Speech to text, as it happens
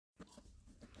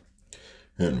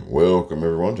And welcome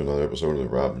everyone to another episode of the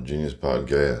Rob the Genius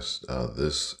Podcast.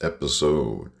 This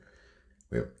episode,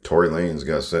 we have Tory Lanez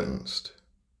got sentenced.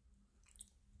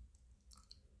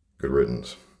 Good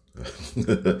riddance.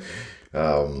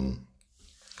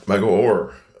 Michael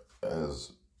Orr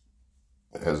has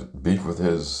beef with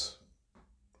his,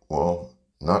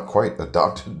 not quite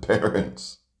adopted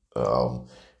parents. We'll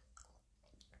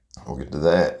get to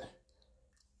that.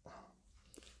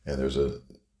 And there's a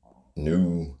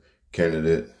new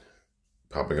candidate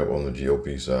popping up on the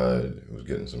GOP side who's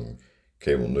getting some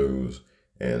cable news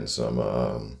and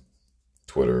some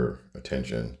Twitter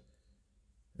attention.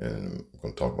 And I'm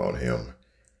going to talk about him.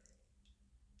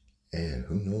 And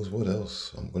who knows what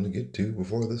else I'm going to get to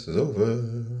before this is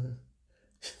over.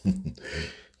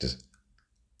 Just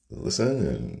listen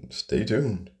and stay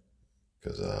tuned.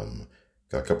 Because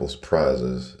got a couple of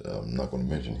surprises I'm not going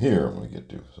to mention here I'm going to get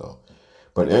to.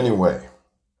 But anyway,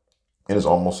 it is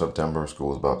almost September.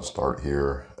 School is about to start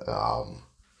here.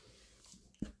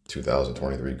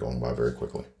 2023 going by very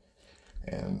quickly.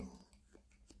 And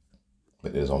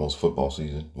it is almost football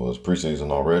season. Well, it's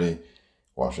preseason already.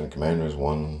 Washington Commanders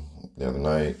won the other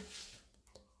night.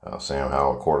 Sam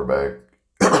Howell, quarterback,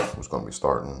 was going to be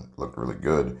starting. Looked really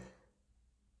good.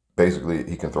 Basically,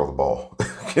 he can throw the ball.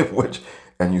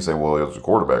 And you say, well, it's a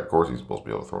quarterback. Of course he's supposed to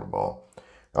be able to throw the ball.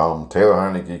 Taylor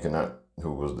Heineke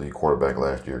who was the quarterback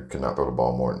last year, could not throw the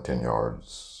ball more than 10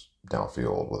 yards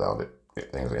downfield without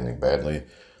things ending badly.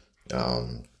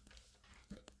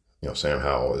 Sam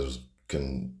Howell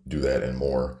can do that and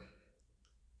more.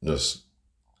 Just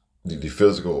the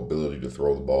physical ability to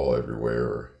throw the ball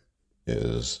everywhere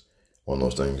is one of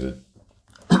those things that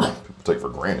people take for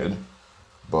granted.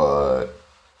 But,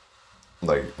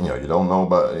 you don't know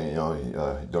about, you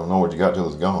don't know what you got till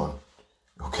it's gone.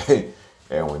 Okay?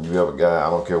 And when you have a guy, I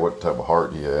don't care what type of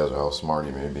heart he has or how smart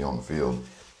he may be on the field,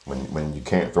 when you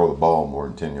can't throw the ball more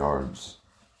than 10 yards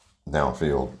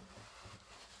downfield,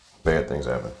 bad things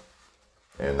happen.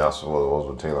 And that's what it was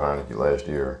with Taylor Heineke last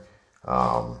year.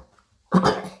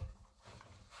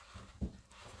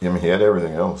 He had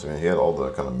everything else. He had all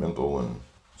the kind of mental and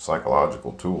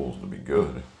psychological tools to be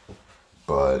good.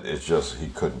 But it's just he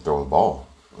couldn't throw the ball.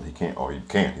 He can't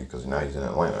because now he's in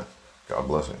Atlanta. God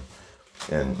bless him.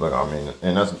 And I'm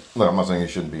not saying he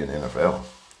shouldn't be in the NFL,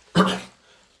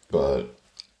 but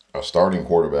a starting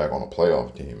quarterback on a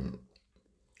playoff team,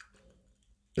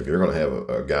 if you're going to have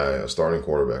a starting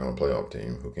quarterback on a playoff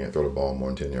team who can't throw the ball more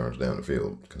than 10 yards down the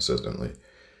field consistently,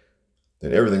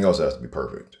 then everything else has to be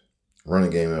perfect. Running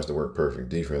game has to work perfect.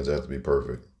 Defense has to be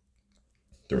perfect.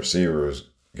 The receivers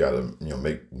got to,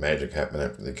 make magic happen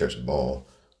after they catch the ball.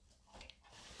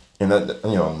 And that,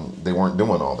 they weren't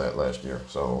doing all that last year.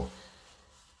 So,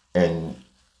 and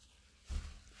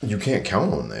you can't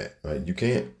count on that, right? You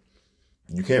can't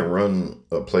run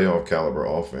a playoff caliber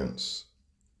offense,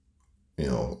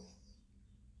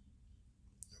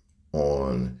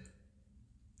 on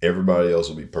everybody else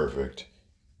will be perfect.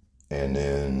 And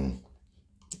then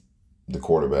the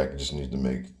quarterback just needs to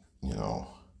make,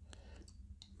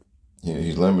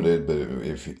 he's limited, but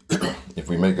if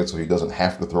we make it so he doesn't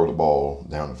have to throw the ball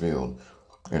down the field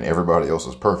and everybody else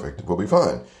is perfect, we'll be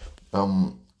fine.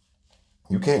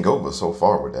 You can't go but so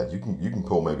far with that. You can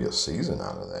pull maybe a season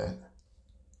out of that,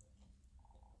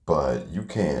 but you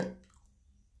can't,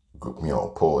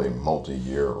 pull a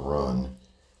multi-year run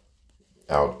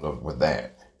out with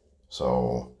that.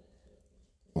 So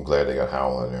I'm glad they got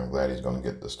Howell in there. I'm glad he's going to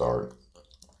get the start.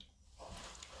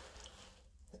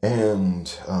 And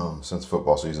since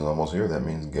football season's almost here, that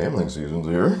means gambling season's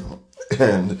here.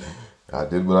 And I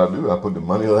did what I do. I put the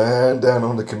money line down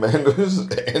on the Commanders,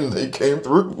 and they came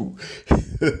through.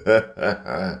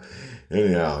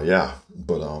 Anyhow, yeah.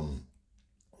 But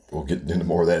we'll get into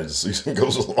more of that as the season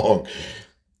goes along.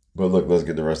 But look, let's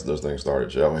get the rest of those things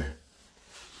started, shall we?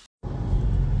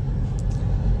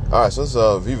 All right, so this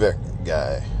Vivek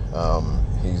guy.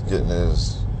 He's getting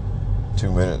his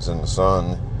 2 minutes in the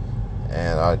sun,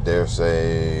 and I dare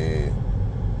say,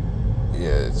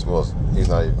 he's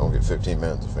not even gonna get 15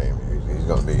 minutes of fame. He's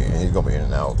gonna be in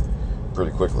and out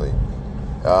pretty quickly,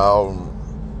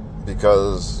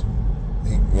 because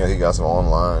he got some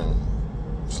online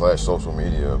 / social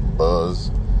media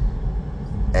buzz,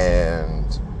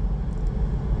 and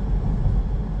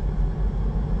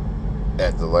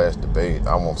at the last debate,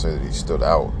 I won't say that he stood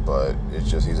out, but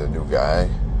it's just he's a new guy.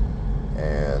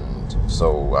 And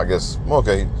so I guess,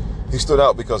 he stood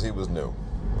out because he was new,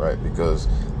 right? Because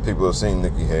people have seen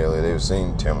Nikki Haley, they've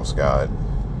seen Tim Scott,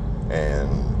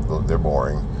 and they're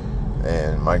boring.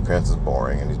 And Mike Pence is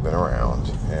boring, and he's been around.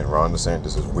 And Ron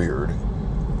DeSantis is weird.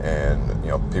 and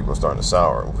people are starting to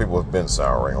sour. Well, people have been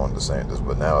souring on DeSantis,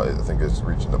 but now I think it's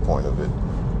reaching the point of it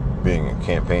being a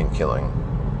campaign killing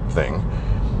thing.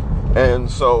 And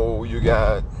so you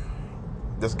got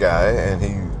this guy, and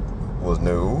he is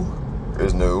new,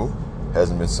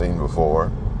 hasn't been seen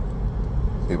before.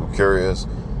 People curious,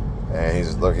 and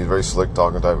he's very slick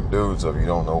talking type of dude. So if you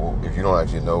don't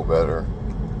actually know better,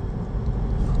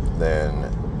 then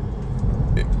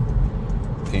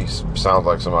he sounds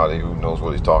like somebody who knows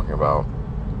what he's talking about.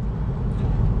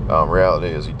 Reality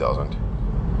is he doesn't,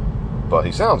 but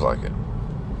he sounds like it.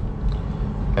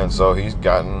 And so he's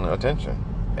gotten attention,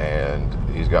 and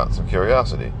he's gotten some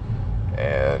curiosity,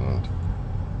 and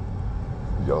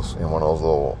in one of those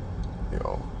little,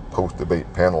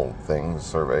 post-debate panel things,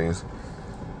 surveys,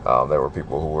 there were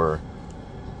people who were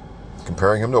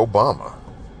comparing him to Obama,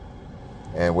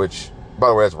 and which, by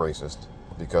the way, that's racist,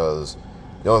 because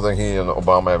the only thing he and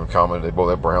Obama have in common, they both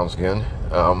have brown skin,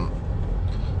 and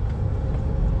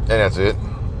that's it.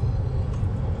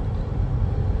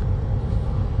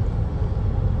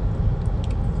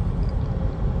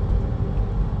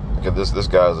 This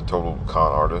guy is a total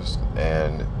con artist,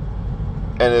 and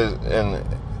is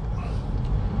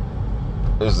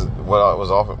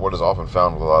what is often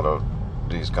found with a lot of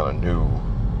these kind of new,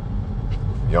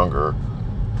 younger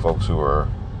folks who are,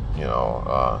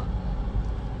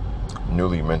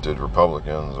 newly minted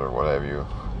Republicans or what have you.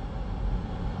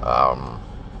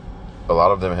 A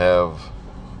lot of them have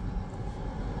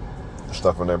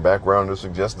stuff in their background to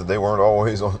suggest that they weren't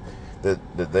always on,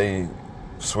 that they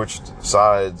switched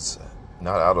sides,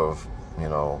 not out of,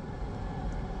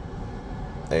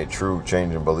 a true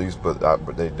change in beliefs, but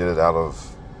they did it out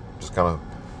of just kind of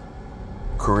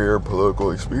career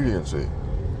political expediency.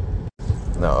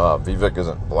 Now, Vivek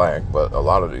isn't black, but a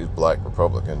lot of these black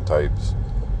Republican types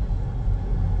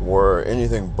were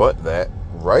anything but that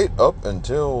right up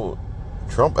until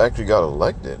Trump actually got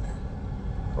elected,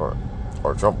 or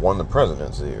Trump won the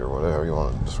presidency, or whatever you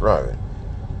want to describe it.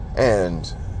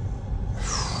 And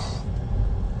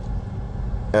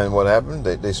what happened?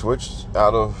 They switched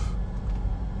out of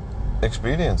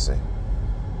expediency,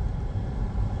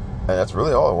 and that's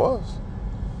really all it was.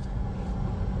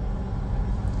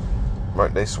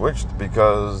 Right? They switched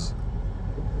because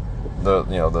the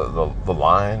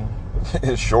line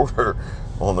is shorter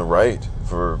on the right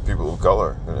for people of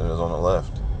color than it is on the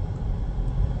left.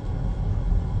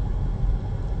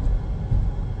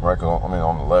 Right? 'Cause,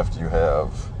 on the left you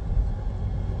have,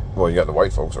 you got the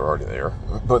white folks who are already there,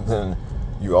 but then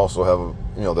you also have,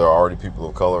 there are already people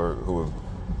of color who have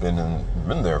been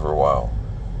there for a while,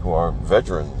 who are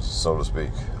veterans, so to speak.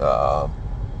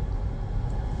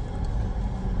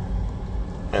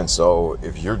 And so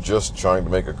if you're just trying to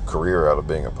make a career out of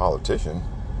being a politician,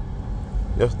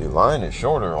 yes, the line is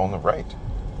shorter on the right.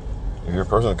 If you're a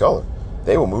person of color,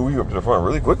 they will move you up to the front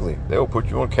really quickly. They will put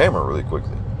you on camera really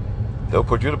quickly. They'll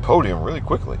put you at the podium really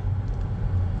quickly,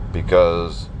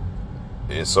 because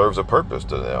it serves a purpose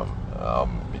to them.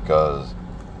 Because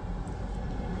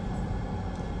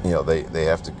they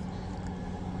have to.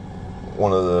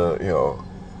 One of the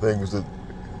things that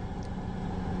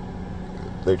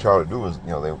they try to do is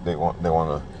they want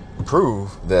to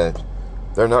prove that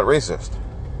they're not racist.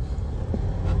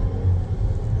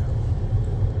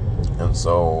 And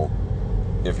so,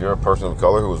 if you're a person of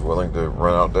color who is willing to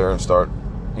run out there and start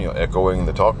echoing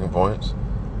the talking points,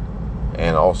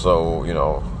 and also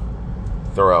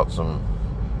throw out some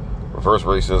reverse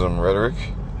racism rhetoric,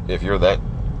 if you're that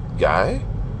guy,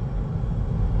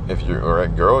 or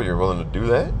that girl, you're willing to do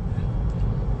that,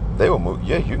 they will move.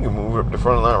 Yeah, you can move up the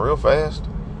front of the line real fast.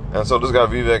 And so this guy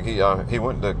Vivek, he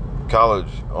went to college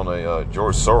on a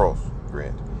George Soros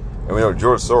grant, and we know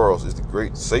George Soros is the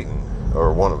great Satan,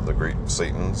 or one of the great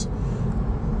Satans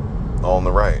on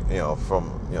the right.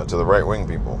 From to the right wing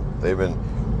people, they've been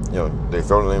they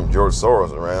throw the name George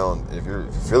Soros around. If you're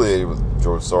affiliated with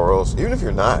George Soros, even if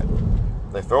you're not,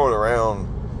 they throw it around.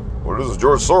 Well, this is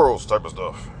George Soros type of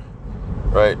stuff,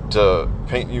 right? To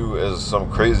paint you as some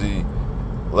crazy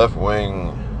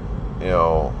left-wing,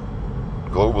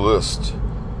 globalist,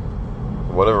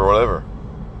 whatever,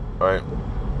 right?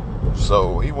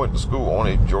 So he went to school on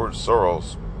a George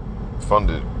Soros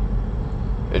funded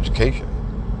education,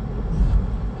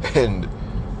 and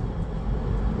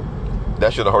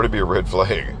that should already be a red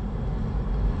flag.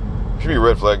 It should be a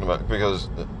red flag, because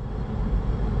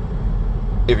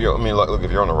if you're, look,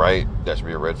 if you're on the right, that should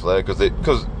be a red flag,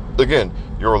 because again,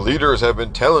 your leaders have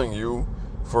been telling you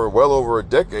for well over a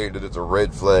decade that it's a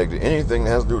red flag. That anything that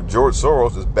has to do with George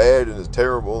Soros is bad and is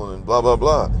terrible and blah blah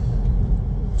blah.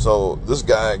 So this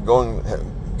guy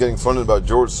getting funded by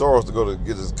George Soros to go to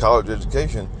get his college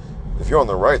education If you're on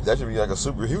the right, that should be like a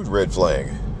super huge red flag.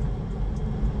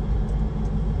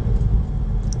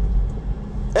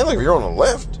 And like if you're on the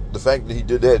left, the fact that he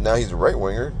did that, now he's a right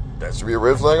winger, that should be a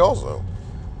red flag also.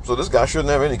 So this guy shouldn't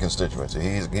have any constituency.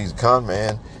 He's a con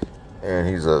man, and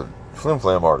he's a flim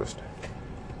flam artist,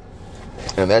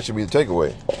 and that should be the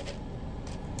takeaway.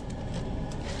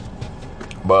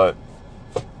 But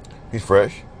he's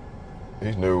fresh,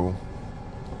 he's new,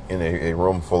 in a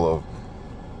room full of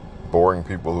boring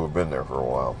people who have been there for a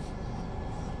while,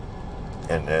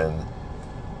 and then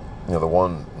the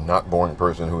one not boring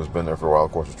person who has been there for a while,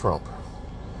 of course, is Trump,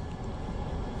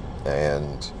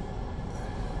 and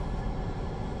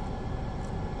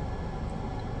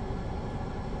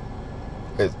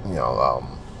it, and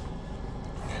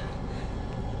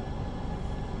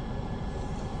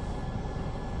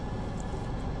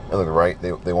look, right,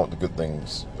 they want the good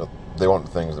things, they want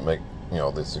the things that make,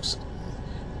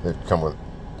 that come with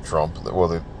Trump.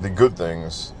 Well, the good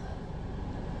things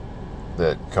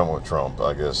that come with Trump,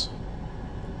 I guess,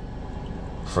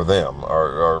 for them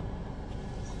are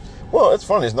well, it's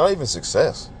funny, it's not even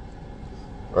success,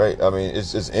 right? I mean,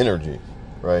 it's energy,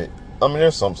 right? I mean,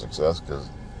 there's some success, because,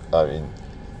 I mean,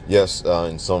 yes,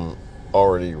 in some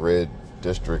already red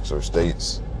districts or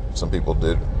states, some people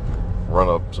did run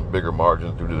up some bigger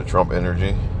margins due to the Trump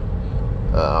energy.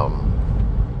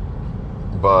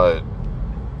 But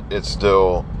it's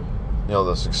still,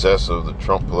 the success of the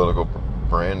Trump political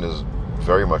brand is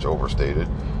very much overstated,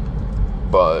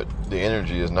 but the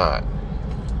energy is not.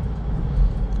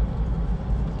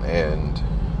 And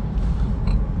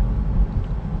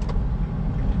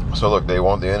so look, they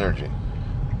want the energy,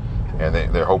 and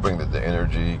they're hoping that the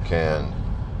energy can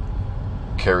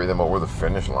carry them over the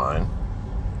finish line,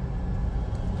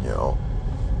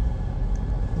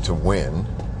 to win,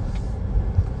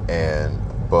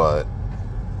 but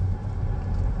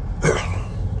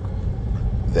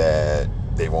that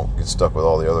they won't get stuck with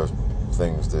all the other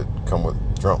things that come with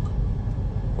Trump,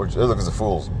 which look is a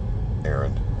fool's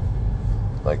errand.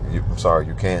 Like, I'm sorry,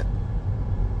 you can't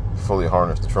fully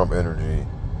harness the Trump energy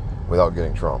without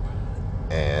getting Trump.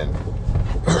 And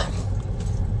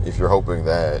if you're hoping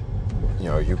that,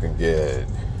 you can get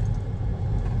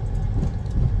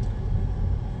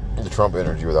the Trump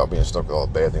energy without being stuck with all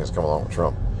the bad things that come along with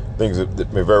Trump, things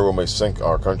that may very well may sink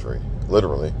our country,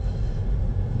 literally,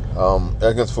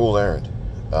 that's a fool's errand.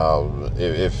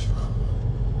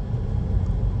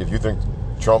 If you think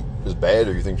Trump is bad,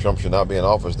 or you think Trump should not be in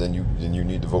office, then you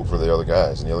need to vote for the other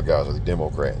guys, and the other guys are the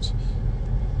Democrats.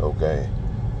 Okay,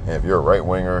 and if you're a right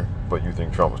winger but you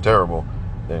think Trump is terrible,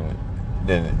 then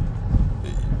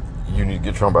you need to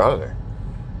get Trump out of there.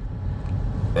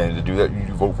 And to do that, you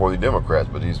vote for the Democrats.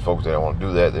 But these folks, they don't want to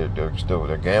do that.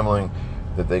 They're gambling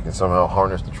that they can somehow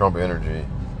harness the Trump energy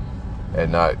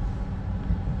and not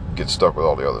get stuck with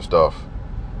all the other stuff.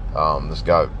 This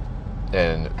guy,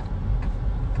 and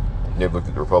they've looked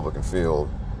at the Republican field.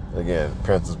 Again,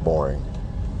 Pence is boring,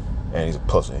 and he's a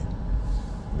pussy,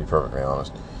 to be perfectly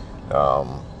honest.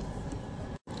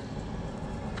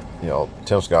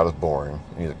 Tim Scott is boring.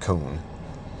 He's a coon.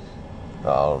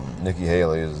 Nikki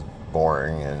Haley is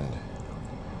boring, and,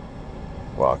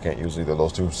 well, I can't use either of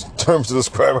those two terms to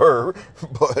describe her,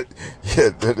 but, yeah.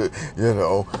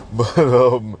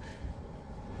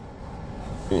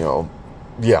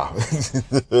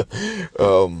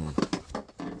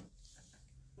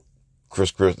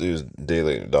 Chris Christie is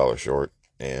daily $1 short,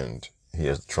 and he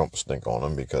has the Trump stink on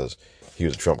him because he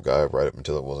was a Trump guy right up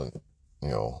until it wasn't,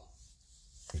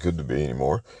 good to be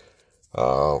anymore.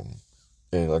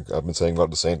 And like I've been saying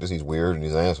about DeSantis, he's weird and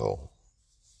he's an asshole.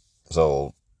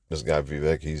 So this guy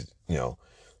Vivek, he's,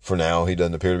 for now, he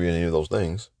doesn't appear to be any of those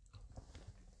things.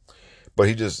 But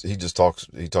he talks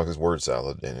his word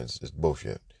salad, and it's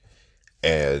bullshit.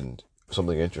 And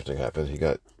something interesting happened. He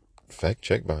got fact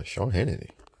checked by Sean Hannity.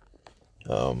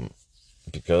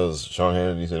 Because Sean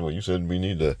Hannity said, well, you said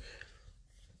we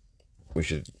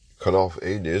should cut off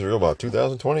aid to Israel by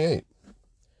 2028.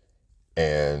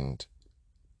 And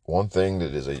one thing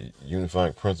that is a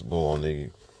unifying principle on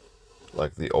the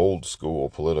old school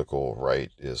political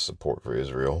right is support for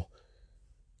Israel.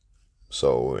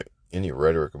 So any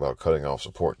rhetoric about cutting off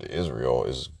support to Israel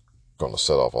is going to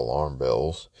set off alarm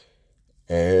bells.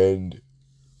 And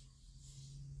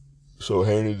so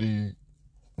Hannity,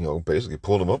 basically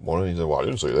pulled him up on it. He said, well, I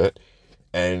didn't say that.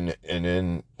 And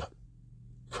then,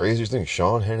 craziest thing,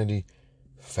 Sean Hannity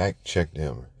fact-checked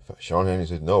him. Sean Hannity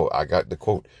said, no, I got the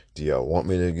quote. Do you want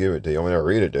me to give it to you? Want me to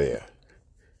read it to you?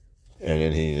 And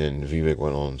then Vivek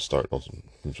went on and started on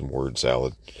some word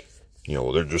salad.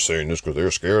 They're just saying this because they're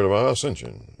scared of our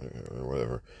ascension, or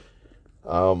whatever.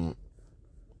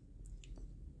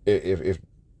 if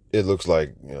it looks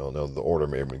like, the order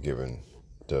may have been given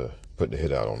to put the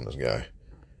hit out on this guy,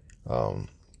 a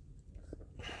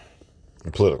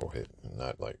political hit,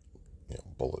 not like,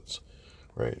 bullets,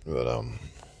 right? But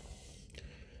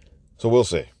so we'll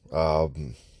see.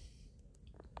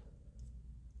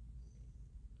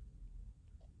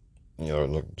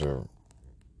 Look, the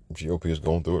GOP is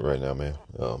going through it right now, man.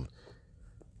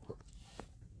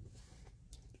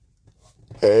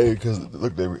 Hey, because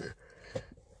look,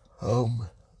 um,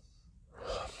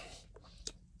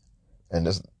 and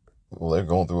this, well, they're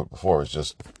going through it before. It's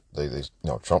just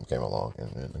Trump came along,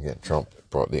 and again, Trump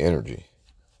brought the energy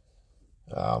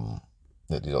that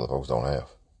these other folks don't have.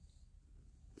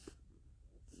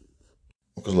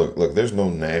 Because look, there's no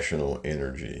national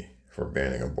energy for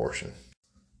banning abortion.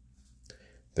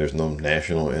 There's no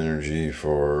national energy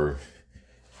for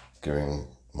giving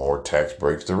more tax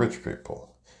breaks to rich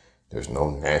people. There's no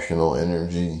national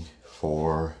energy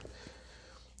for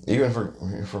even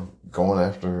for going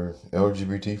after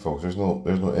LGBT folks. There's no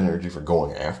energy for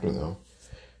going after them.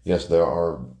 Yes, there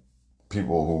are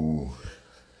people who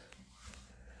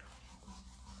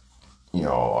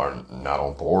are not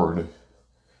on board.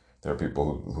 There are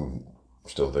people who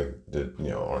still think that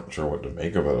aren't sure what to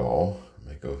make of it all.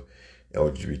 Make of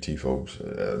LGBT folks.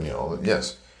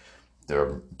 Yes, there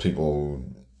are people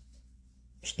who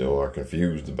still are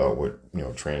confused about what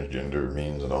transgender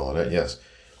means and all of that. Yes,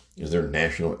 is there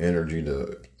national energy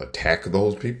to attack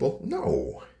those people?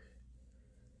 No.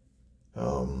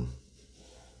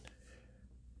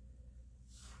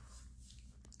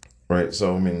 Right.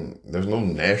 So I mean, there's no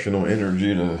national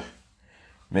energy to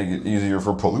make it easier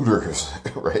for polluters,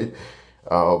 right?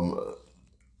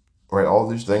 Right. All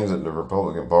these things that the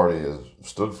Republican Party has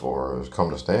stood for, has come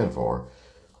to stand for,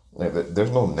 like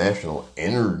there's no national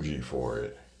energy for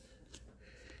it.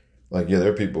 Like, yeah,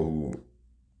 there are people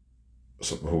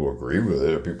who agree with it,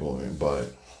 there are people, but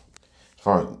as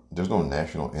far as there's no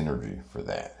national energy for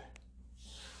that.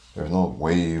 There's no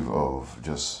wave of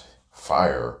just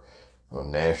fire on a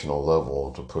national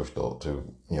level to push those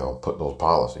put those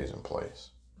policies in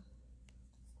place.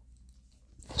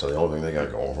 So the only thing they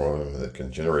got going for them that can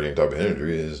generate any type of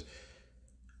energy is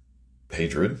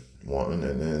hatred, one,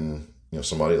 and then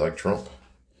somebody like Trump.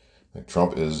 Like,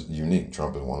 Trump is unique.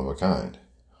 Trump is one of a kind.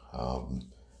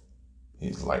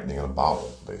 He's lightning in a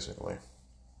bottle, basically.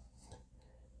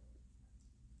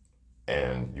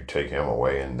 And you take him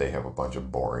away, and they have a bunch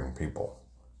of boring people,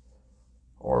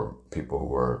 or people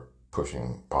who are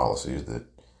pushing policies that,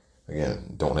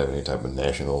 again, don't have any type of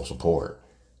national support.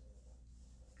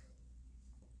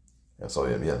 And so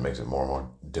it makes it more and more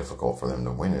difficult for them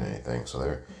to win in anything. So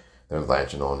they're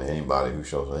latching on to anybody who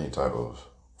shows any type of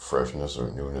freshness or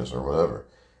newness or whatever.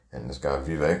 And this guy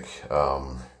Vivek,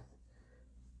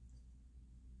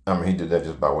 he did that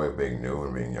just by way of being new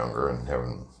and being younger and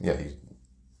having, he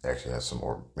actually has some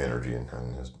more energy in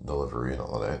his delivery and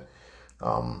all of that.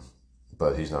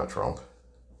 But he's not Trump.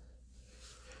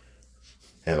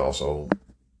 And also,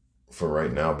 for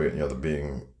right now,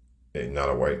 being not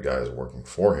a white guy is working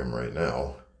for him right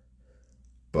now,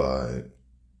 but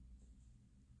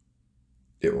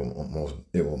it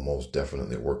will most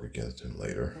definitely work against him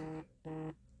later.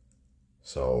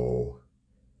 So,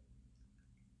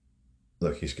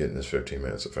 look, he's getting his 15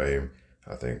 minutes of fame.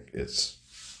 I think it's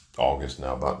August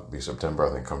now, about to be September.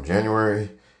 I think come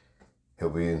January, he'll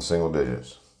be in single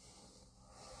digits.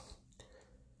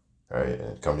 All right,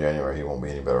 and come January, he won't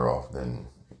be any better off than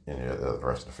any of the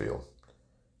rest of the field.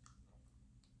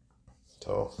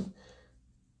 So,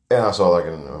 and I saw like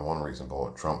in one recent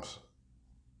poll, Trump's,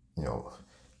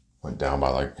 went down by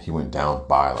like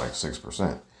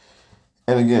 6%.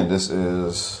 And again, this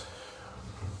is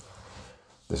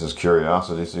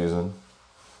curiosity season.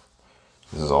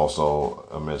 This is also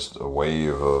amidst a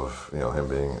wave of him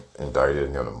being indicted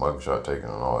and the mugshot taken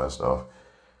and all that stuff.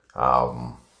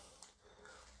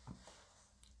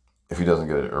 If he doesn't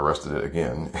get arrested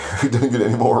again, if he doesn't get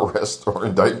any more arrests or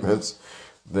indictments,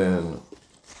 then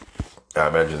I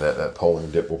imagine that polling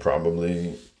dip he'll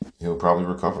probably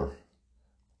recover.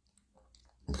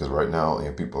 Because right now,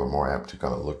 people are more apt to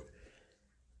kind of look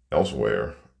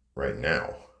elsewhere right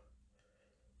now.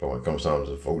 But when it comes time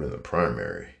to vote in the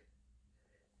primary,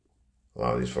 a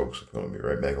lot of these folks are going to be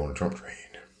right back on the Trump train.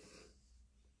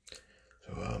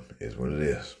 So it is what it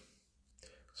is.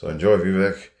 So enjoy,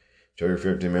 Vivek. Enjoy your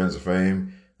 15 minutes of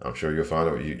fame. I'm sure you'll find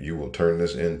out you will turn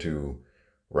this into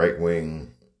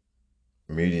right-wing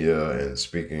media and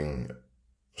speaking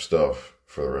stuff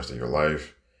for the rest of your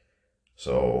life.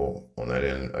 So on that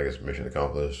end, I guess mission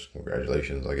accomplished.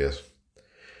 Congratulations, I guess.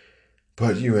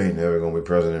 But you ain't never going to be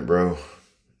president, bro.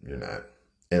 You're not.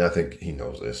 And I think he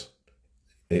knows this.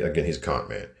 Again, he's a con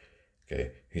man.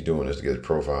 Okay, he's doing this to get his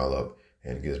profile up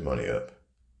and to get his money up.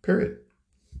 Period.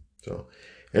 So,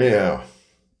 anyhow,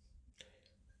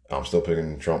 I'm still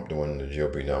picking Trump to win the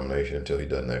GOP nomination until he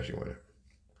doesn't actually win it.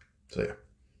 So yeah.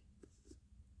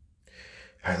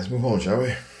 All right, let's move on, shall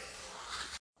we?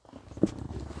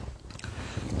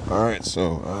 All right,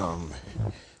 so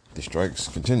the strikes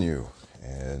continue,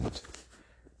 and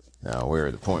now we're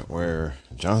at the point where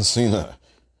John Cena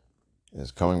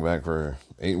is coming back for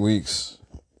 8 weeks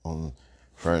on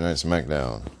Friday Night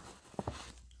SmackDown.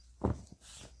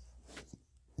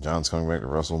 John's coming back to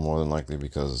wrestle more than likely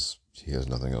because he has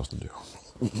nothing else to do.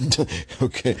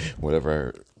 Okay,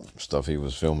 whatever stuff he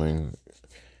was filming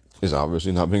is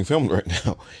obviously not being filmed right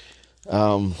now.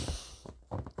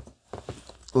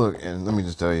 Look, and let me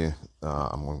just tell you,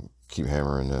 I'm going to keep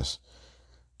hammering this.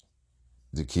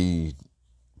 The key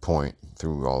point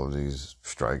through all of these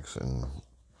strikes and,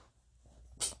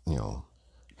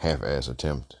 half-ass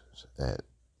attempt at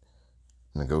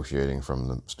negotiating from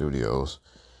the studios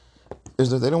is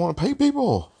that they don't want to pay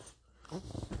people.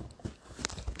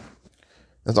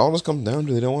 That's all this comes down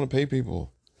to. They don't want to pay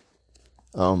people.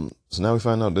 So now we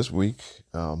find out this week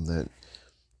that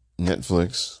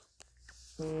Netflix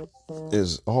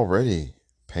is already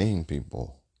paying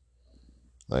people.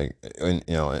 Like,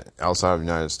 outside of the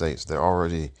United States, they're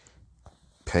already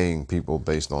paying people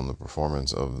based on the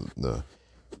performance of the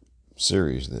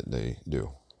series that they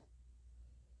do.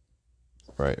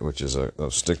 Right, which is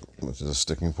a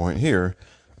sticking point here,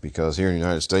 because here in the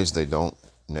United States,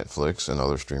 Netflix and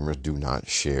other streamers do not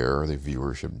share the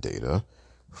viewership data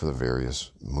for the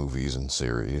various movies and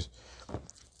series,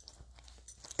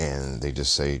 and they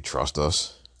just say trust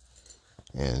us.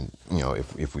 And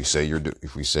if we say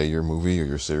your movie or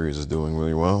your series is doing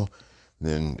really well,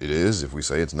 then it is. If we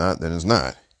say it's not, then it's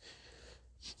not.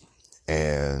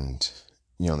 And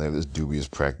they have this dubious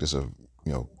practice of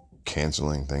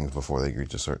canceling things before they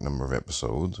reach a certain number of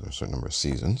episodes or a certain number of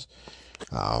seasons.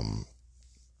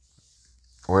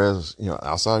 Whereas,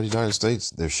 outside of the United States,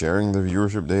 they're sharing the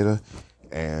viewership data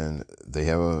and they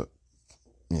have a,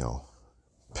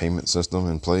 payment system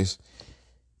in place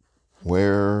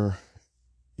where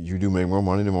you do make more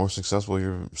money the more successful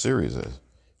your series is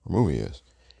or movie is.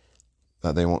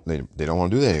 They don't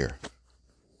want to do that here.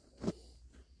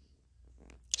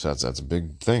 So that's a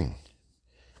big thing.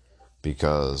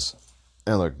 Because,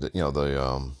 and look, it's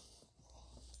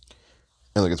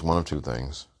one of two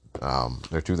things. There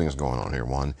are two things going on here.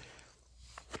 One,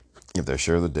 if they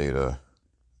share the data,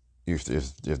 if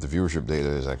the viewership data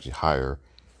is actually higher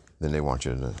than they want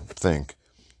you to think,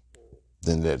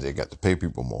 then they got to pay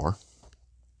people more.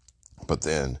 But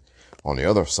then, on the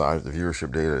other side, if the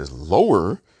viewership data is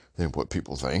lower than what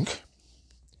people think,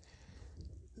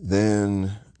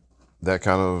 then that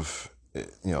kind of,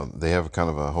 they have kind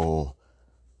of a whole,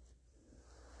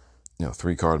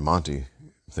 3-card Monte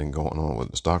thing going on with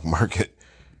the stock market.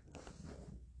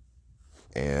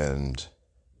 And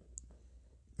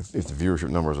if the viewership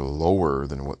numbers are lower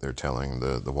than what they're telling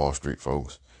the Wall Street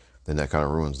folks, then that kind of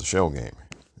ruins the shell game.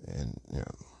 And,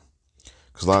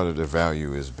 because a lot of their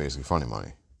value is basically funny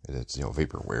money. It's,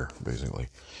 vaporware, basically.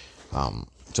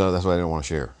 So that's why they don't want to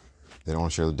share. They don't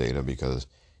want to share the data because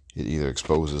it either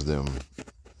exposes them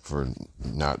for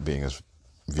not being as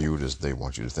viewed as they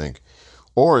want you to think,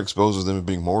 or exposes them as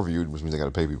being more viewed, which means they got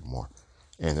to pay people more.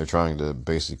 And they're trying to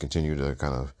basically continue to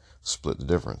kind of split the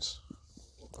difference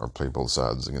or play both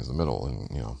sides against the middle, and,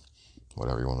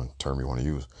 whatever term you want to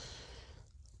use.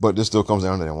 But this still comes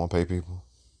down to they don't want to pay people.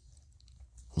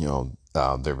 There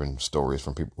have been stories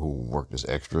from people who worked as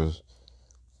extras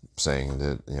saying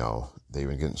that, they've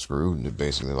been getting screwed, and that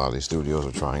basically a lot of these studios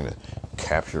are trying to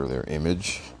capture their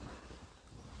image,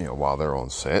 while they're on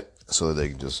set so that they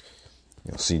can just,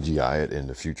 CGI it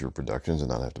into future productions and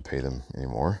not have to pay them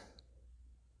anymore.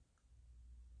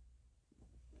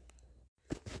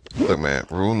 Look, man,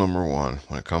 rule number one,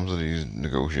 when it comes to these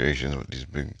negotiations with these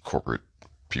big corporate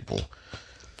people,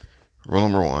 rule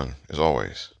number one is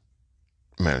always,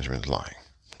 management is lying.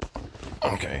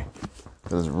 Okay.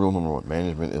 That is rule number one.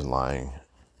 Management is lying.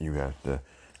 You have to,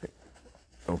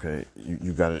 okay,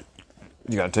 you got it.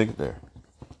 You got to take it there.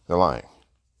 They're lying.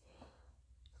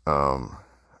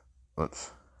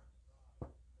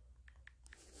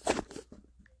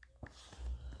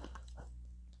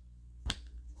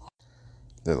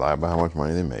 They lie about how much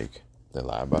money they make. They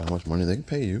lie about how much money they can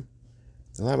pay you.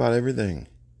 They lie about everything.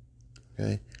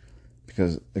 Okay?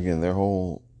 Because, again, their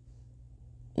whole,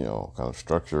 kind of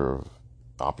structure of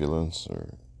opulence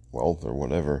or wealth or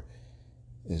whatever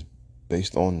is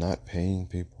based on not paying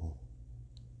people.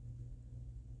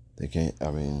 They can't,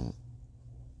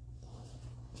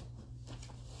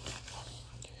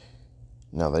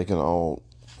 Now they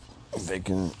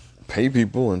can pay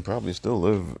people and probably still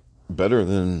live better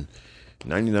than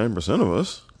 99% of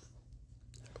us,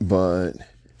 but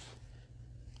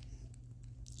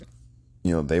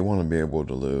they want to be able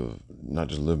to live, not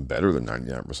just live better than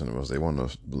 99% of us, they want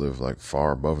to live like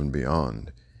far above and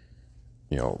beyond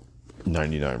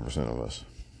 99% of us.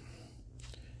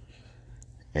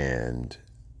 And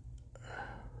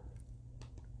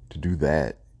to do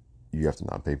that, you have to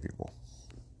not pay people.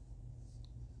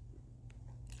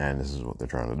 And this is what they're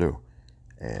trying to do.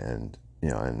 And,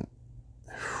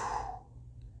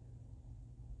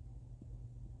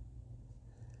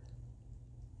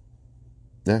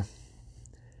 yeah.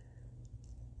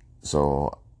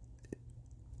 So,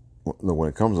 when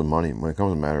it comes to money, when it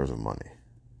comes to matters of money,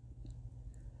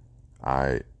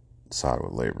 I side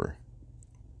with labor.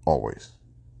 Always.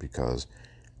 Because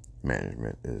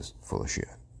management is full of shit.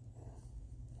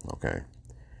 Okay?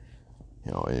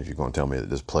 And if you're going to tell me that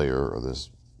this player or this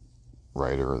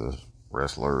writer or this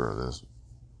wrestler or this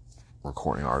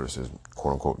recording artist is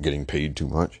quote unquote getting paid too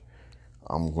much,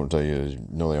 I'm going to tell you,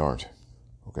 no, they aren't.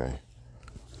 Okay?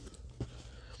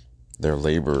 Their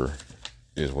labor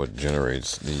is what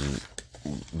generates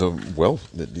the wealth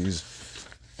that these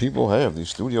people have, these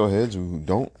studio heads who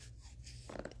don't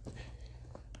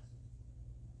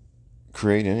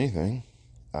create anything.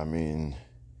 I mean,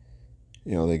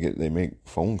 they make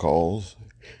phone calls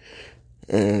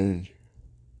and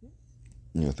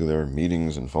through their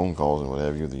meetings and phone calls and what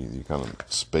have you, the kind of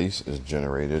space is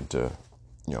generated to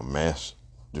mass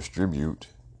distribute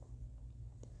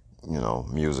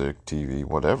music, TV,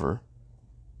 whatever.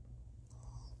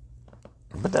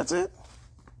 But that's it.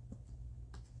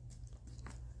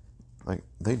 Like,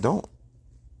 they don't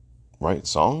write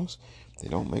songs, they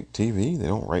don't make TV, they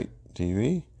don't write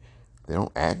TV, they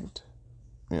don't act,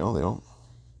 they don't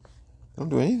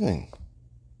do anything.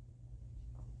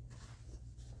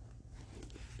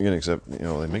 Again, except,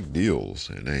 they make deals,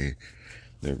 and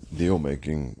their deal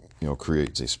making,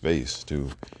 creates a space to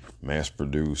mass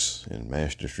produce and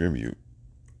mass distribute,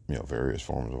 various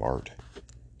forms of art.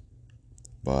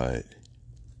 But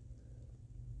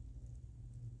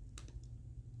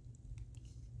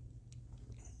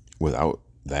without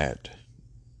that,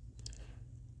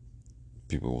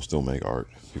 people will still make art.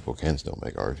 People can still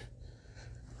make art.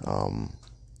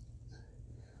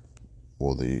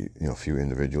 Will the few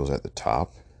individuals at the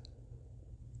top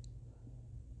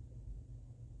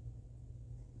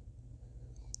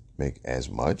make as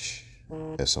much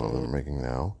as some of them are making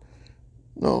now?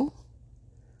 No.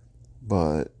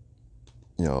 But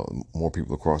more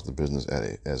people across the business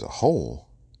as a whole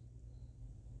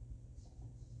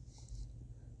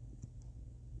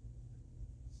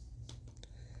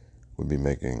would be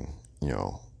making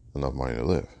enough money to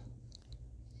live.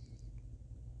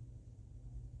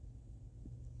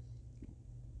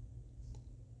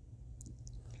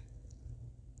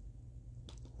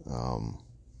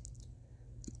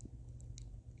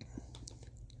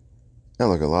 And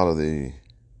look, a lot of the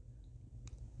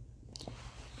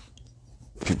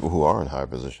people who are in high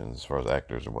positions, as far as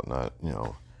actors and whatnot,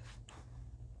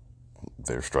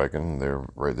 they're striking. They're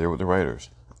right there with the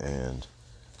writers, and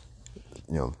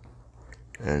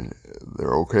and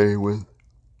they're okay with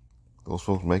those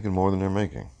folks making more than they're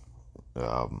making.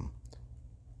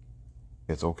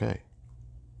 It's okay.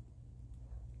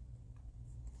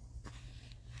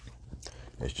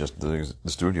 It's just the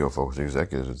studio folks, the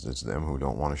executives. It's them who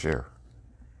don't want to share,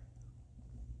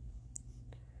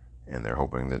 and they're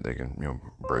hoping that they can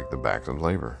break the backs of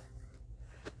labor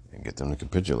and get them to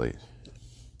capitulate.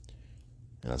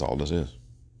 And that's all this is.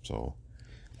 So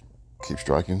keep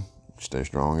striking, stay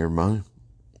strong, everybody.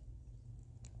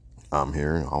 I'm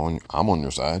here. I'm on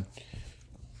your side.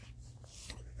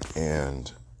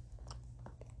 And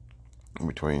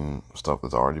between stuff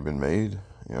that's already been made,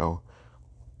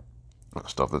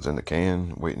 stuff that's in the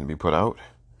can waiting to be put out,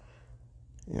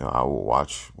 I will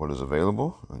watch what is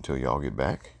available until y'all get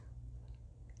back.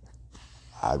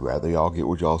 I'd rather y'all get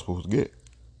what y'all supposed to get.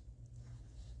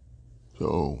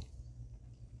 So,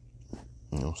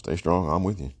 stay strong. I'm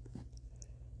with you.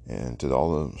 And to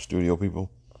all the studio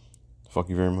people, fuck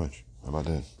you very much. How about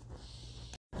that?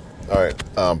 All right,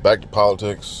 back to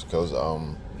politics, because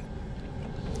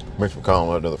Mitch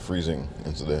McConnell had another freezing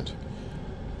incident.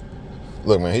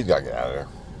 Look, man, he's got to get out of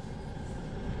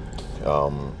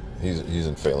there. He's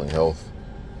in failing health.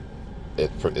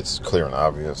 It's clear and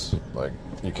obvious. Like,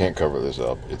 you can't cover this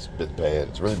up. It's bad.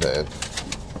 It's really bad.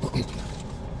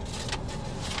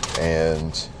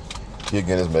 And he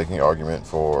again is making an argument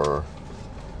for,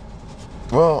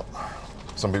 well,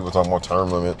 some people talk more term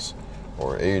limits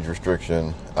or age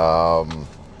restriction.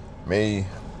 Me,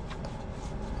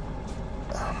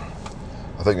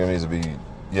 I think there needs to be,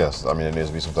 yes, I mean, there needs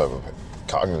to be some type of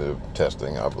cognitive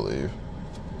testing, I believe.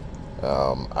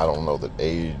 I don't know that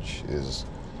age is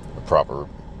a proper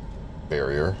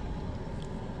barrier,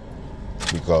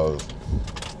 because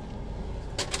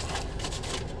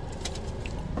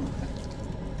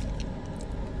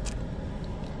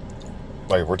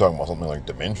like if we're talking about something like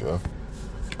dementia,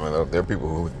 I mean, there are people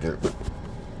who get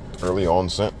early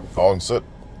onset,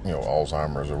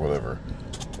 Alzheimer's or whatever,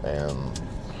 and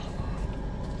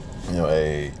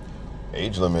a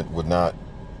age limit would not,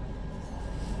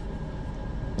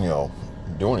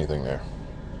 do anything there.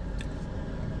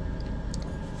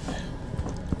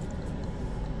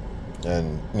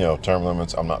 And term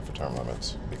limits, I'm not for term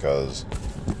limits, because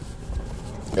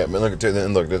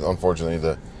unfortunately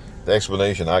the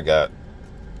explanation I got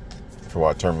for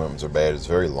why term limits are bad is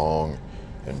very long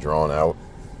and drawn out.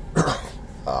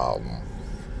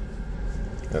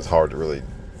 It's hard to really,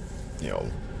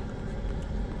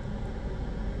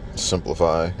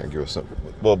 simplify and give a simple.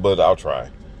 Well, but I'll try.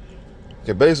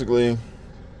 Okay, basically,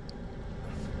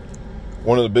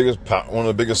 one of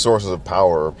the biggest sources of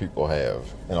power people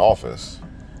have in office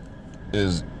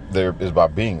is by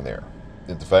being there.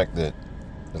 It's the fact that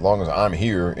as long as I'm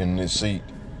here in this seat,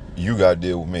 you got to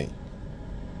deal with me.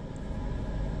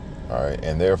 All right,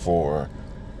 and therefore,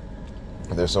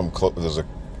 if there's a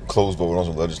closed vote on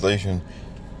some legislation,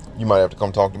 you might have to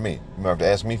come talk to me. You might have to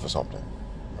ask me for something,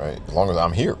 right? As long as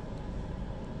I'm here.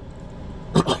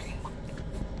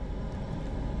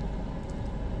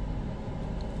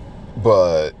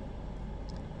 But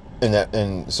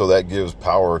so that gives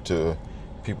power to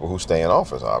people who stay in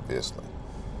office, obviously.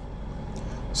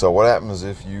 So what happens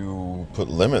if you put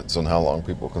limits on how long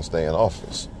people can stay in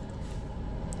office?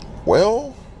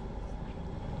 Well,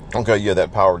 okay, yeah,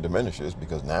 that power diminishes,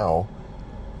 because now,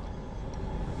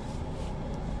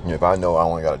 if I know I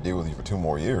only got to deal with you for 2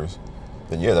 more years,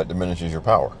 then yeah, that diminishes your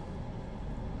power.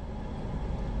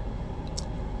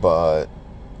 But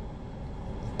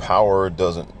power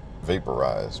doesn't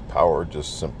vaporize. Power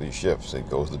just simply shifts. It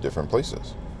goes to different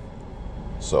places.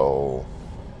 So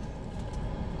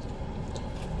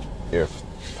if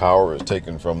power is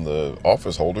taken from the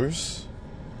office holders,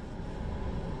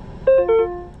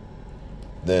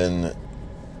 then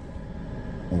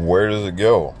where does it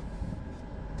go?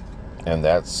 And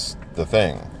that's the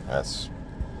thing.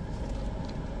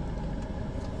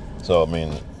 So, I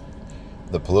mean,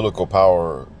 the political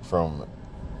power from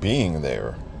being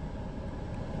there,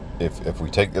 if we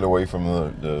take it away from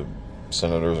the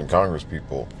senators and congress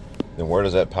people, then where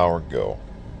does that power go?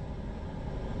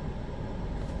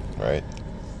 Right?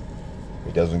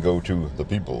 It doesn't go to the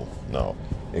people. No.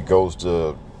 It goes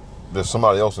to, there's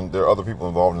somebody else, and there are other people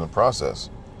involved in the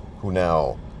process who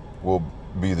now will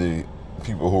be the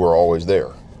people who are always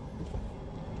there.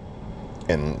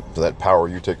 And so that power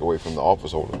you take away from the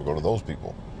office holders will go to those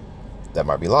people. That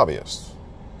might be lobbyists.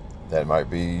 That might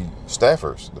be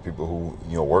staffers, the people who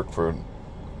work for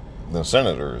the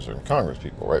senators or Congress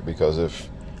people, right? Because if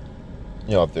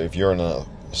you're in a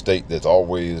state that's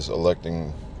always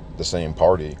electing the same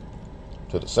party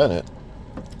to the Senate,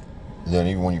 then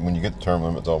even when you get the term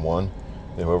limits on one,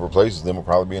 then whoever replaces them will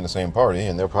probably be in the same party,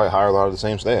 and they'll probably hire a lot of the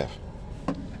same staff.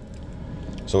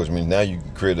 So which means now you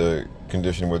create a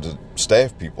condition where the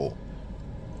staff people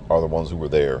are the ones who were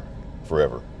there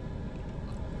forever.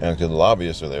 And until the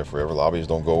lobbyists are there forever, lobbyists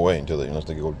don't go away unless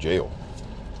they go to jail.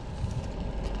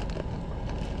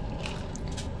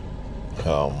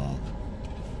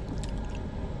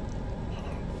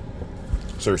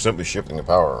 So you're simply shifting the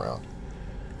power around.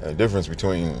 And the difference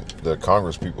between the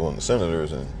Congress people and the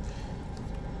senators, and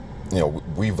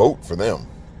we vote for them,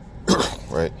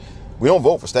 right? We don't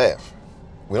vote for staff.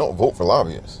 We don't vote for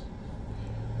lobbyists.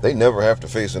 They never have to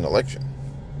face an election,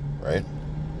 right?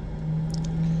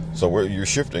 So you're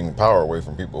shifting power away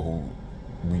from people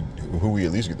who we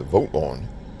at least get to vote on,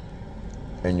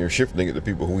 and you're shifting it to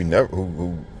people who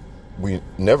we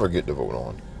never get to vote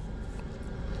on,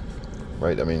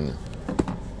 right? I mean,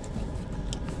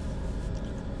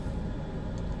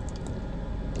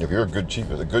 if you're a good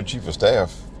chief of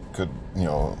staff could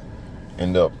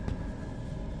end up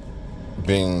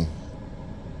being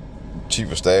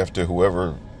chief of staff to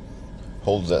whoever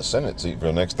holds that Senate seat for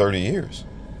the next 30 years.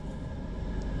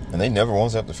 And they never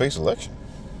once have to face election.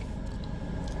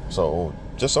 So,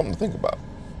 just something to think about.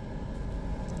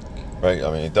 Right? I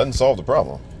mean, it doesn't solve the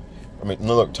problem. I mean,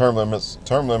 look, term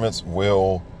limits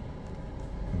will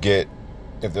get,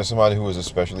 if there's somebody who is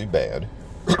especially bad,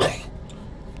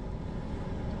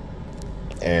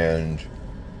 and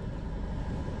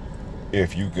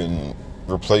if you can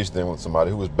replace them with somebody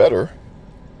who is better,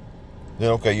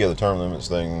 then okay, yeah, the term limits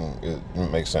thing, it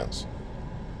makes sense.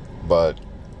 But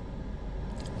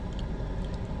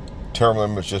term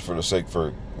limits just for the sake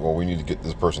we need to get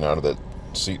this person out of that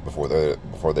seat before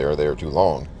they are there too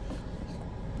long.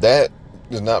 That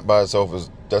is not by itself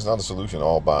that's not a solution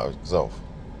all by itself.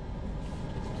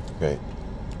 Okay.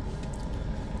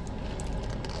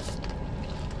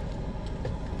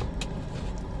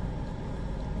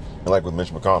 And like with Mitch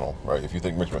McConnell, right? If you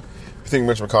think Mitch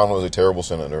McConnell is a terrible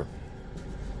senator,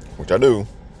 which I do,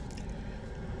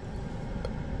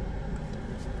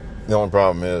 the only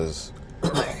problem is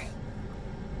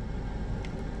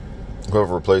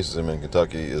whoever replaces him in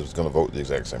Kentucky is going to vote the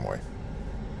exact same way.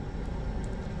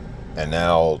 And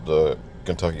now the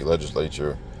Kentucky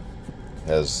legislature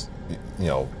has,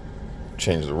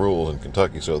 changed the rules in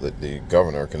Kentucky so that the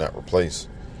governor cannot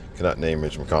name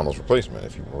Mitch McConnell's replacement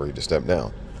if he were to step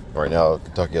down. Right now,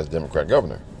 Kentucky has a Democrat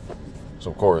governor.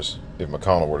 So, of course, if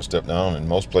McConnell were to step down, in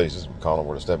most places,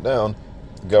 the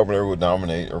governor would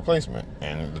nominate a replacement.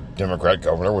 And the Democrat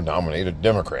governor would nominate a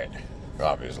Democrat,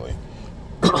 obviously.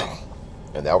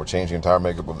 And that would change the entire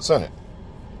makeup of the Senate.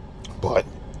 But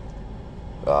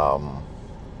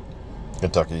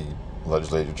Kentucky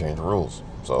legislature changed the rules.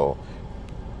 So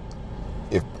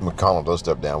if McConnell does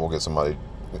step down, we'll get somebody,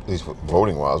 at least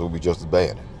voting-wise, will be just as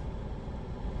bad.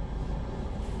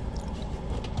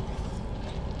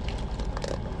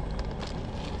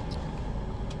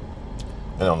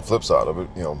 And on the flip side of it,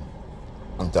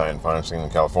 Dianne Feinstein in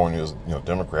California is,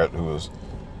 Democrat who is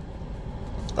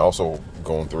also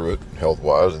going through it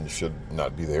health-wise and should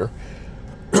not be there.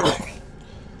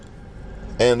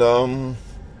 And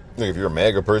if you're a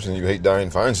MAGA person and you hate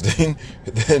Dianne Feinstein,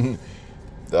 then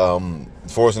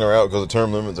forcing her out because of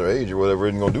term limits or age or whatever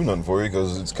isn't going to do nothing for you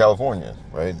because it's California,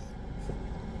 right?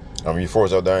 I mean, you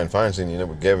force out Dianne Feinstein, you end up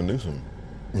with Gavin Newsom,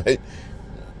 right?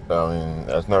 I mean,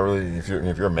 that's not really, if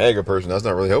you're a MAGA person, that's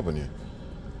not really helping you.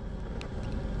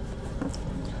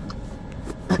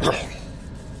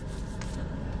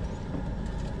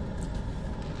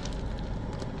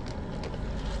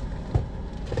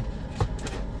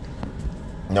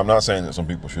 Now, I'm not saying that some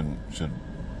people should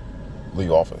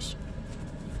leave office.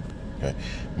 Okay,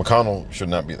 McConnell should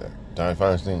not be there. Dianne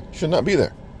Feinstein should not be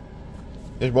there.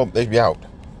 They should be out.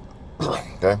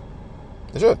 Okay,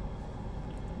 they should,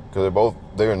 because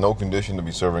they're in no condition to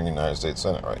be serving in the United States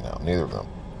Senate right now. Neither of them.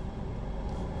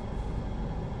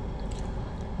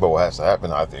 But what has to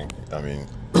happen, I think,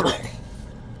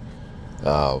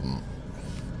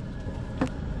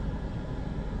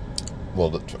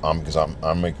 because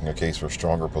I'm making a case for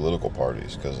stronger political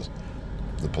parties, because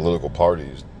the political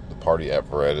parties, the party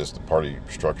apparatus, the party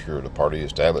structure, the party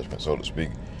establishment, so to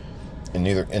speak, in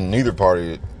neither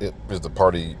party is the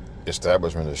party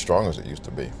establishment as strong as it used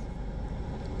to be.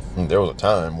 And there was a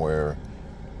time where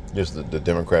just the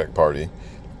Democratic Party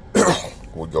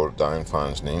would go to Dianne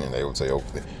Feinstein and they would say,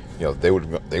 they would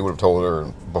have told her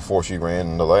before she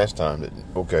ran the last time that,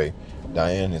 okay,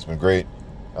 Dianne, it's been great,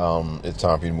 it's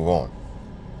time for you to move on.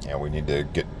 And we need to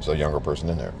get a younger person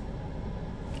in there.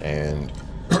 And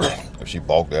if she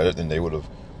balked at it, then they would have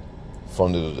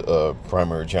funded a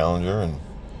primary challenger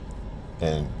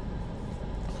and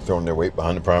thrown their weight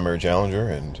behind the primary challenger,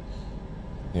 and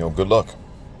good luck.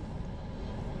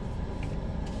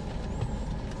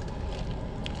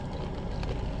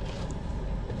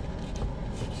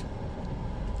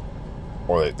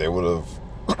 Or they would have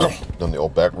done the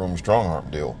old backroom strong arm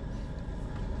deal,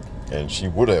 and she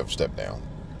would have stepped down.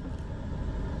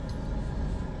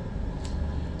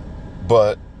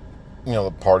 But,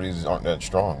 the parties aren't that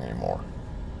strong anymore,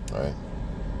 right?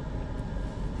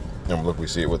 And look, we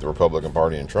see it with the Republican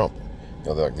Party and Trump.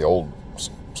 Like the old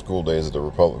school days of the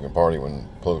Republican Party when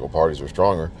political parties were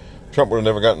stronger, Trump would have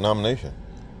never gotten a nomination.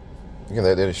 Again, they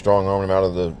had to strong arm him out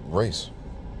of the race.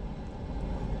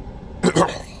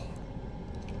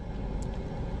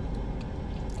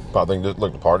 But I think the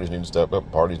parties need to step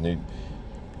up. Parties need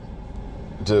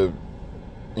to,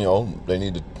 they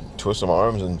need to twist some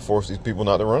arms and force these people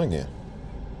not to run again.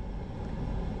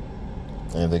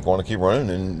 And if they want to keep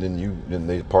running, then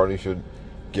the party should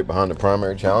get behind the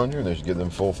primary challenger, and they should give them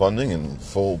full funding and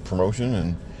full promotion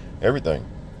and everything.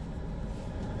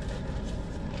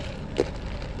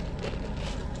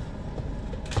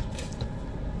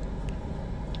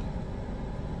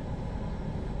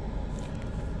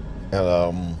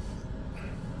 And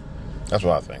that's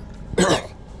what I think.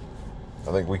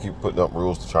 I think we keep putting up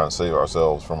rules to try and save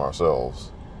ourselves from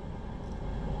ourselves.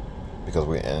 Because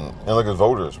and look at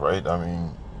voters, right? I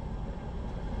mean,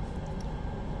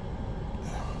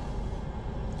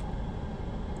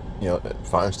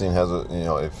 Feinstein has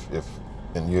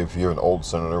if you're an old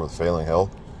senator with failing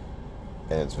health,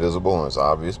 and it's visible and it's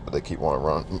obvious, but they keep wanting to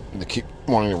run. They keep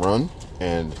wanting to run,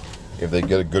 and if they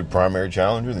get a good primary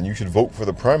challenger, then you should vote for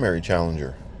the primary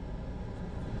challenger.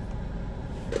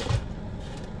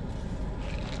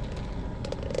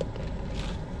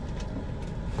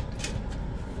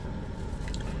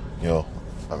 You know,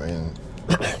 I mean,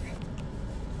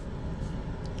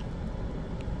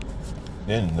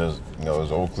 then there's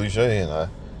there's old cliche, and I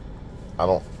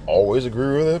don't always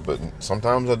agree with it, but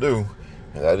sometimes I do,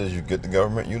 and that is you get the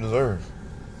government you deserve.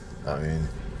 I mean,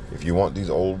 if you want these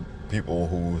old people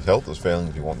whose health is failing,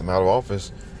 if you want them out of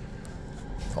office,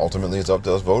 ultimately it's up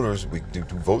to us voters. We do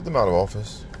to vote them out of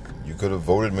office. You could have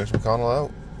voted Mitch McConnell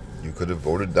out. You could have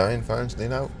voted Dianne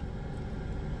Feinstein out.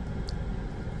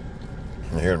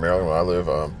 And here in Maryland, where I live,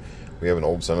 we have an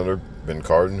old senator, Ben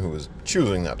Cardin, who is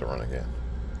choosing not to run again.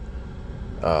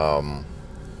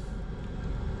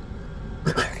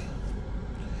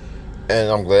 And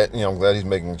I'm glad he's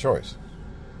making the choice.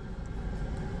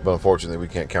 But unfortunately, we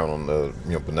can't count on the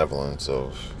benevolence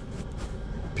of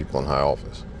people in high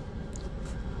office.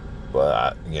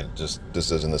 But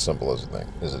this isn't as simple as it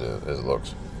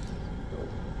looks.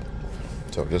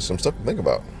 So just some stuff to think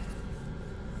about.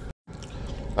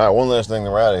 All right, one last thing,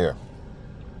 then we're out of here.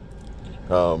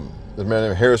 This man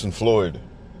named Harrison Floyd,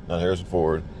 not Harrison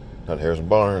Ford, not Harrison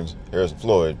Barnes, Harrison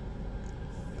Floyd,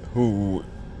 who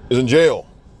is in jail.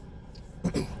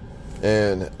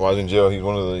 And while he's in jail, he's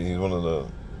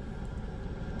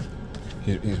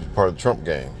part of the Trump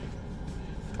gang.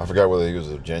 I forgot whether he was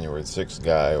a January 6th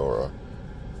guy or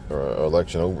a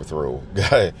election overthrow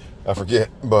guy. I forget,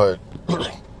 but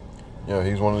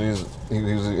he's one of these.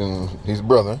 He's a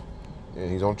brother,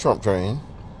 and he's on Trump train,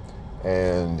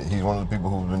 and he's one of the people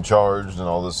who've been charged and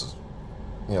all this.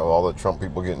 All the Trump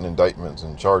people getting indictments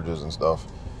and charges and stuff.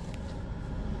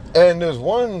 And there's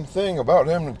one thing about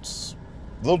him that's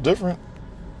a little different,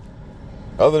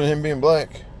 other than him being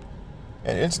black,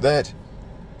 and it's that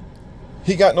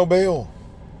he got no bail.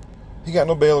 He got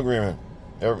no bail agreement.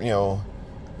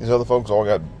 These other folks all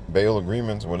got bail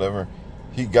agreements or whatever.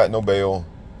 He got no bail.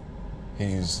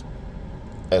 He's,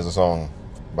 as the song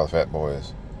by the Fat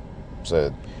Boys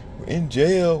said, "We're in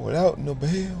jail without no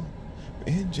bail.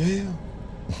 We're in jail."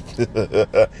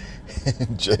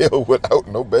 In jail without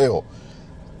no bail.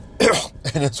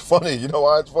 And it's funny. You know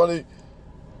why it's funny?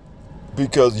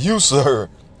 Because you, sir,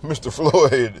 Mr.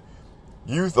 Floyd,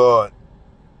 you thought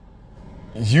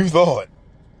that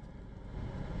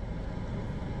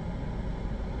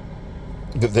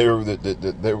they were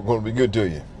going to be good to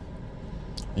you.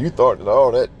 You thought that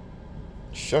all that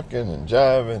shucking and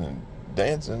jiving and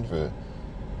dancing for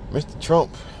Mr.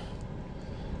 Trump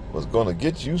was going to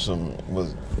get you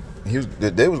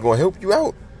that they was going to help you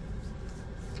out.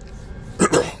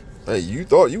 Hey, you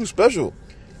thought you was special.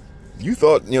 You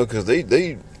thought, because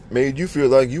they made you feel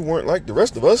like you weren't like the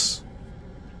rest of us.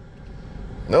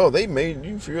 No, they made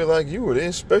you feel like you were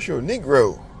this special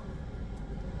Negro.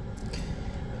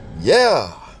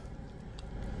 Yeah.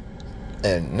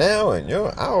 And now in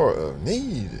your hour of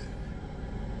need,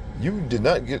 you did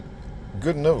not get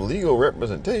good enough legal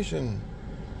representation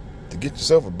to get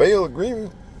yourself a bail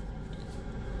agreement.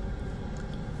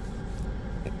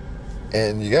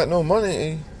 And you got no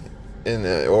money,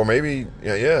 or maybe,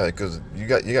 because you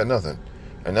got nothing.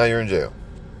 And now you're in jail.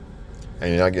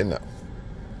 And you're not getting out.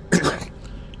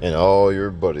 And all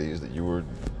your buddies that you were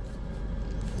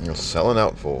selling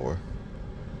out for,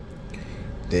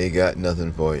 they got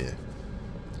nothing for you.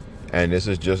 And this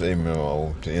is just a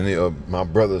memo to any of my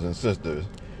brothers and sisters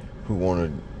who want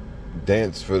to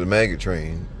dance for the MAGA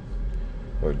train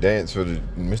or dance for the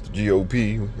Mr.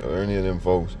 GOP or any of them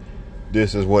folks.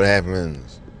 This is what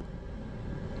happens.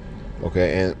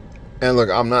 Okay, and look,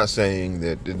 I'm not saying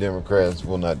that the Democrats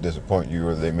will not disappoint you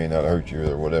or they may not hurt you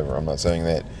or whatever. I'm not saying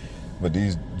that. But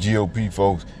these GOP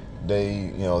folks,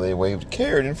 they wave a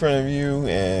carrot in front of you,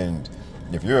 and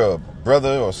if you're a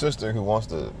brother or sister who wants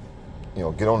to,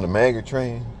 get on the MAGA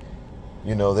train,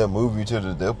 they'll move you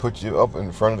they'll put you up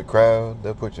in front of the crowd,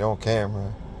 they'll put you on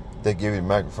camera, they'll give you the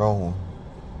microphone,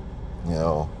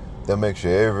 they'll make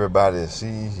sure everybody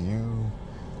sees you,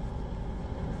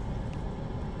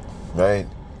 right?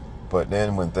 But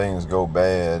then when things go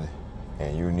bad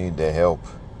and you need their help,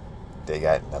 they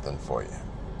got nothing for you.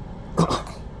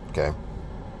 Okay?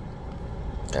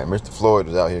 And Mr. Floyd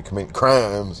was out here committing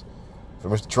crimes for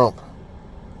Mr. Trump.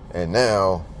 And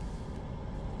now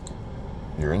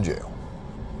you're in jail.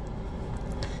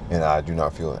 And I do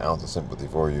not feel an ounce of sympathy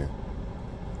for you.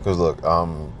 Because look,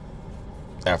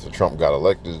 after Trump got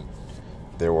elected,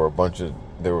 there were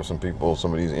some people,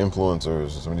 some of these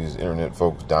influencers, some of these internet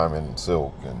folks, Diamond and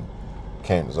Silk and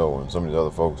Candace Owens, and some of these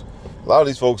other folks. A lot of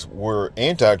these folks were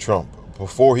anti-Trump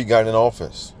before he got in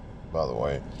office, by the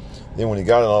way. Then when he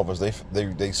got in office,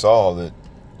 they saw that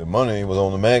the money was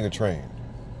on the MAGA train.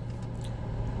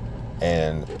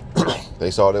 And they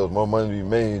saw there was more money to be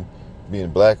made being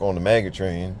black on the MAGA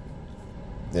train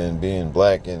than being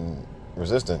black and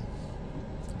resistant.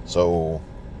 So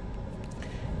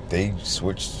they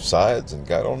switched sides and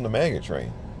got on the MAGA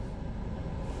train.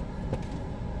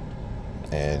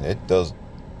 And it does.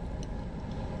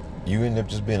 You end up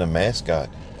just being a mascot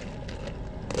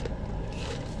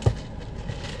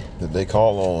that they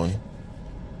call on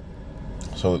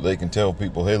so that they can tell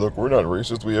people, hey, look, we're not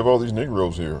racist. We have all these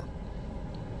Negroes here.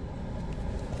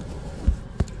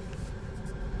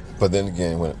 But then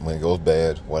again, when it goes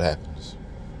bad, what happens?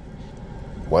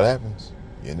 What happens?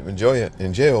 You end up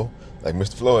in jail like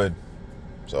Mr. Floyd.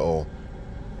 So,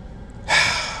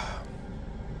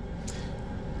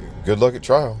 good luck at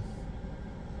trial.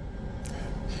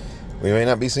 We may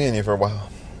not be seeing you for a while.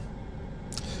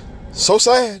 So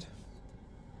sad.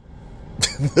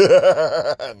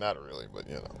 Not really, but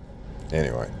you know.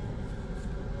 Anyway.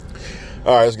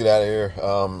 All right, let's get out of here.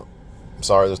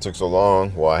 Sorry this took so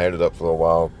long. Well, I had it up for a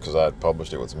while because I had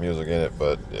published it with some music in it,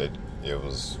 but it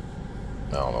was,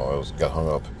 I don't know, got hung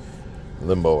up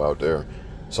limbo out there.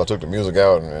 So I took the music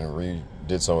out and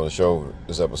redid some of the show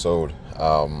this episode.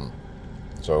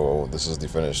 So this is the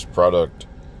finished product.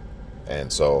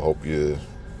 And so hope you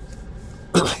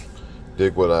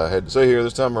dig what I had to say here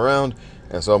this time around.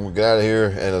 And so I'm going to get out of here.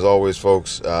 And as always,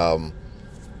 folks,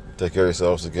 take care of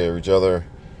yourselves, take care of each other.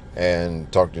 And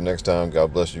talk to you next time.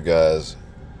 God bless you guys.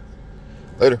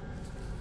 Later.